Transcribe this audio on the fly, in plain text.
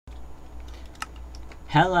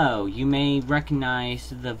Hello, you may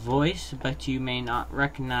recognize the voice, but you may not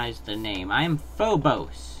recognize the name. I am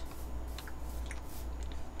Phobos.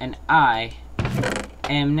 And I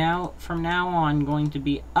am from now on, going to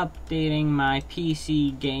be updating my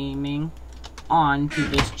PC gaming onto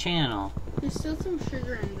this channel. There's still some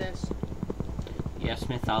sugar in this. Yes,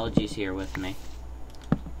 Mythology's here with me.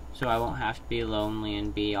 So I won't have to be lonely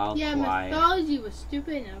and be all quiet. Yeah, Mythology was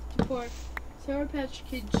stupid enough to pour Sour Patch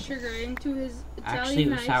Kid sugar into his Italian Actually, it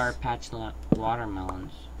was ice. Sour Patch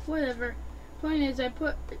watermelons. Whatever. Point is, I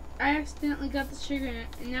accidentally got the sugar in it,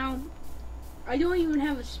 and now I don't even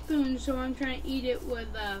have a spoon, so I'm trying to eat it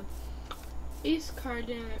with a ace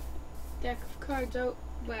card in a deck of cards.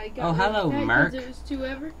 But I got hello, Merc. it was too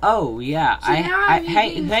ever. Oh, yeah. So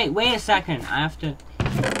Hey, wait a second. I have to...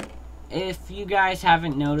 If you guys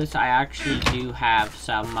haven't noticed, I actually do have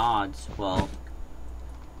some mods. Well,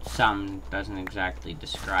 some doesn't exactly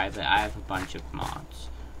describe it. I have a bunch of mods.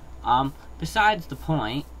 Besides the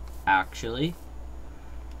point, actually,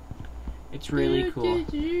 it's really cool.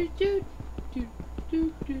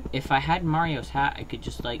 If I had Mario's hat, I could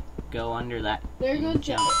just, like, go under that. There goes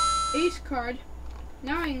the ace card.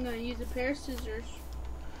 Now I'm gonna use a pair of scissors.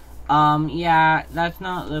 Yeah, that's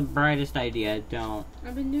not the brightest idea. Don't.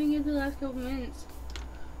 I've been doing it the last couple minutes.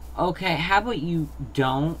 Okay, how about you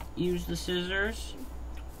don't use the scissors?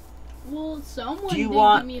 Well, someone give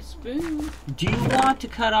me a spoon. Do you want to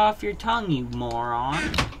cut off your tongue, you moron?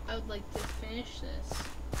 I would like to finish this.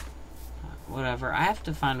 Whatever, I have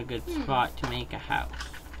to find a good spot to make a house.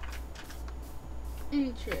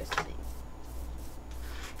 Interesting.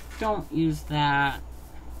 Don't use that.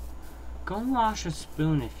 Go and wash a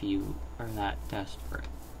spoon if you are that desperate.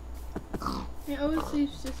 It always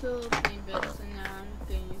leaves just a little tiny bit, so now I'm not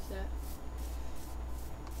going to use that.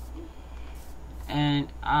 And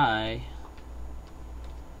yeah,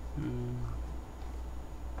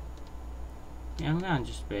 I'm gonna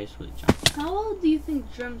just basically jump. How well do you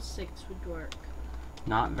think drumsticks would work?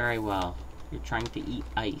 Not very well. You're trying to eat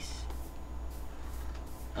ice.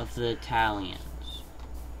 Of the Italians.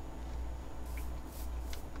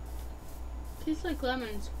 Tastes like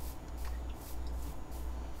lemons.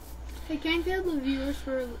 Hey, can I tell the viewers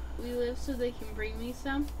where we live so they can bring me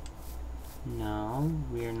some? No,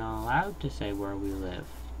 we're not allowed to say where we live.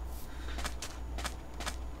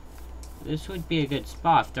 This would be a good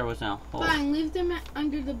spot if there wasn't a hole. Fine, leave them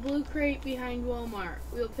under the blue crate behind Walmart.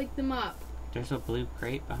 We'll pick them up. There's a blue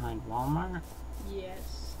crate behind Walmart?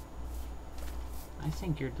 Yes. I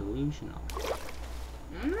think you're delusional.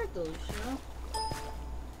 I'm not delusional.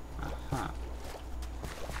 Uh-huh.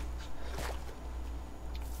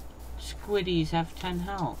 Squiddies have 10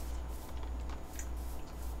 health.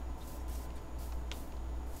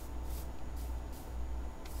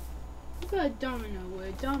 Look at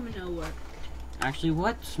domino work. Actually,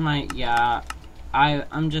 what's my... Yeah,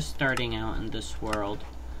 I'm just starting out in this world.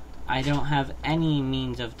 I don't have any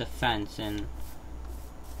means of defense, and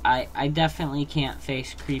I definitely can't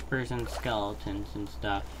face creepers and skeletons and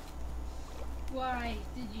stuff. Why?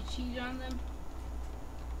 Did you cheat on them?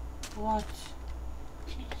 What?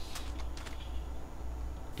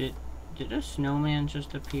 Did a snowman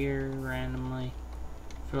just appear randomly?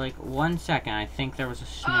 For like 1 second, I think there was a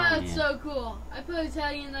snowman. Oh, that's so cool. I put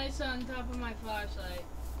Italian ice on top of my flashlight.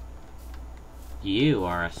 You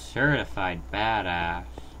are a certified badass.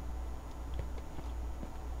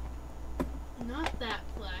 Not that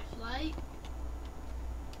flashlight.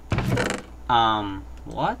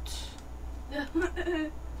 What?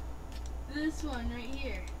 This one right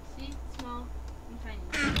here. See? Small and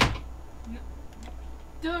tiny. No,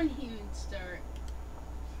 don't even start.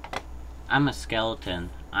 I'm a skeleton.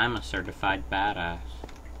 I'm a certified badass.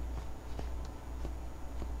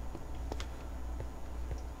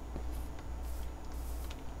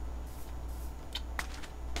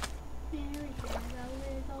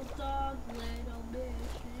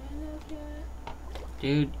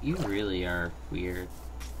 Dude, you really are weird.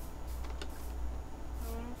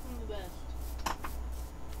 I'm the best.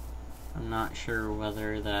 I'm not sure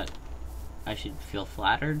whether that I should feel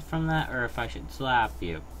flattered from that or if I should slap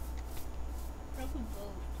you. Probably both.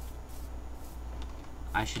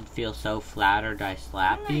 I should feel so flattered I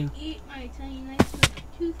slap you? I eat my Italian ice with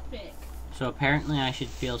a toothpick. So apparently I should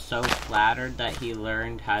feel so flattered that he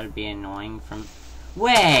learned how to be annoying from...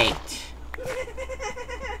 Wait!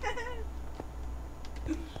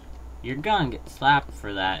 You're gonna get slapped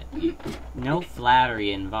for that. No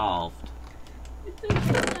flattery involved. It took me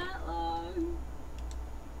that long.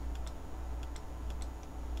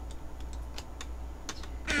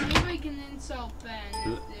 Maybe I can insult Ben,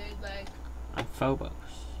 dude. Like, I'm Phobos.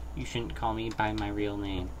 You shouldn't call me by my real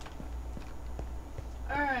name.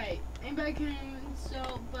 Alright, anybody can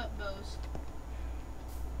sell Phobos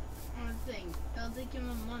on a thing. It'll take him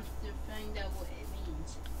a month to find out what it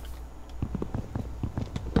means.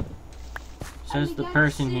 Says the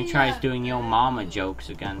person who tries doing yo mama jokes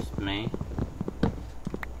against me.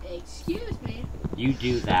 Excuse me? You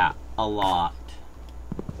do that a lot.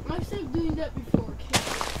 I've started doing that before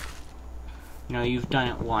camp. No, you've done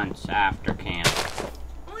it once after camp.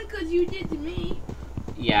 Only because you did to me.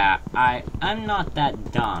 Yeah, I'm not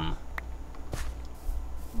that dumb.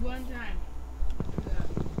 One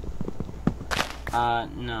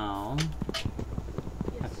time. No. Yes.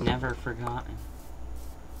 I've never forgotten.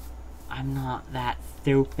 I'm not that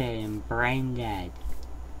stupid and brain dead.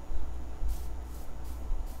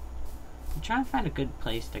 I'm trying to find a good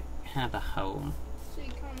place to have a home. So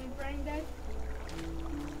you call me brain dead?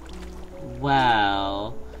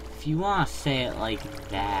 Well, if you want to say it like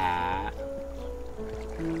that.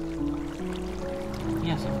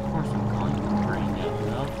 Yes, of course I'm calling you brain dead.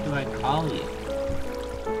 What else do I call you?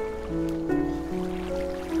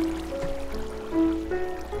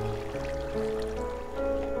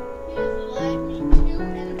 He has allowed me 2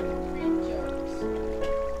 inappropriate jokes.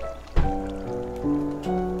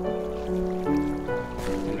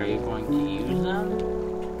 And are you going to use them?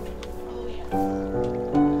 Oh, yes.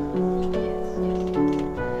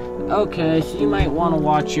 Okay, so you might want to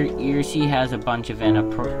watch your ears. He has a bunch of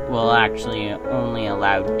well, actually, only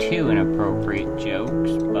allowed 2 inappropriate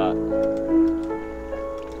jokes, but...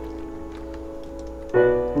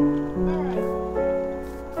 Alright.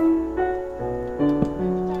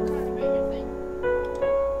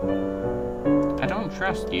 I don't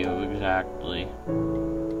trust you, exactly.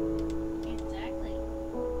 Exactly.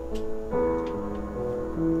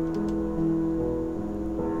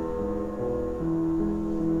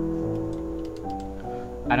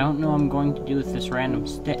 I don't know what I'm going to do with this random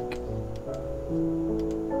stick.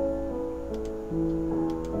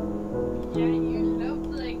 Yeah, you love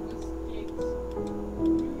like the sticks.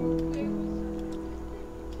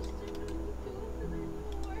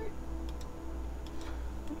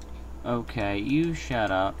 Okay, you shut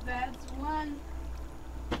up. That's one.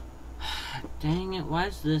 Dang it, why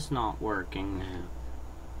is this not working now?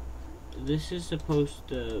 This is supposed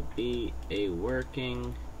to be a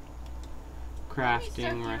working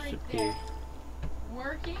crafting recipe.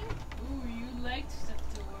 Working? Ooh, you like stuff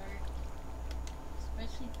to work.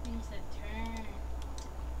 Especially things that turn.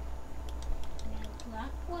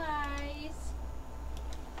 Clockwise.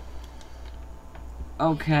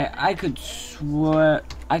 Okay, I could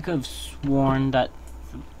have sworn that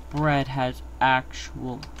the bread has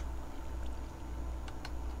actual...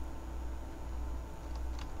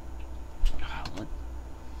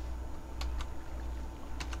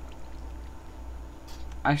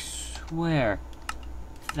 I swear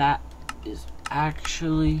that is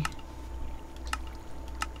actually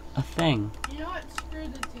a thing. You know what? Screw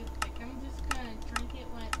the toothpick. I'm just gonna drink it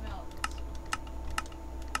when it melts.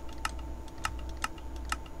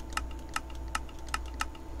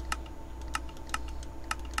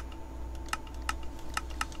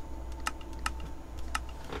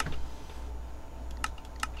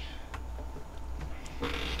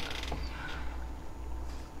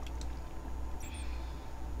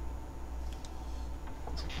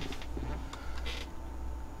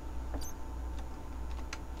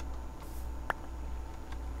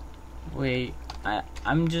 Wait,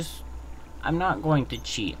 I'm not going to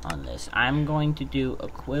cheat on this. I'm going to do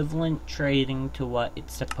equivalent trading to what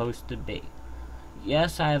it's supposed to be.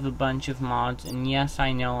 Yes, I have a bunch of mods, and yes,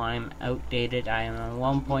 I know I'm outdated. I am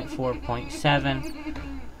on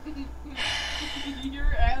 1.4.7.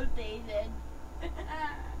 You're outdated.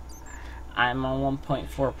 I'm on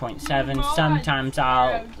 1.4.7. Sometimes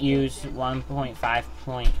I'll use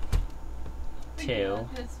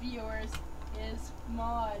 1.5.2. This viewers is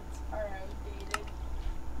mods are outdated.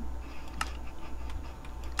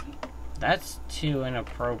 That's 2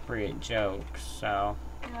 inappropriate jokes, so...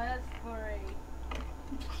 No, that's 3.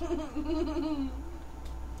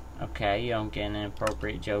 Okay, you don't get an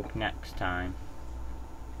inappropriate joke next time.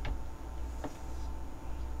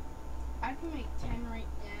 I can make 10 right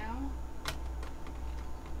now.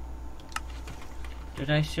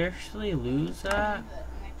 Did I seriously lose that? In the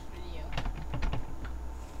next video.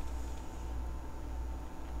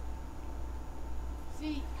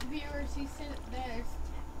 See, viewers, he said there's.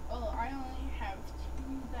 Oh, I only have 2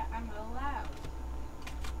 that I'm allowed.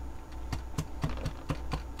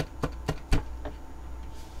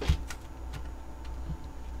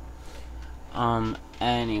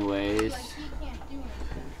 Anyways. Like, he can't do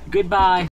anything. Goodbye.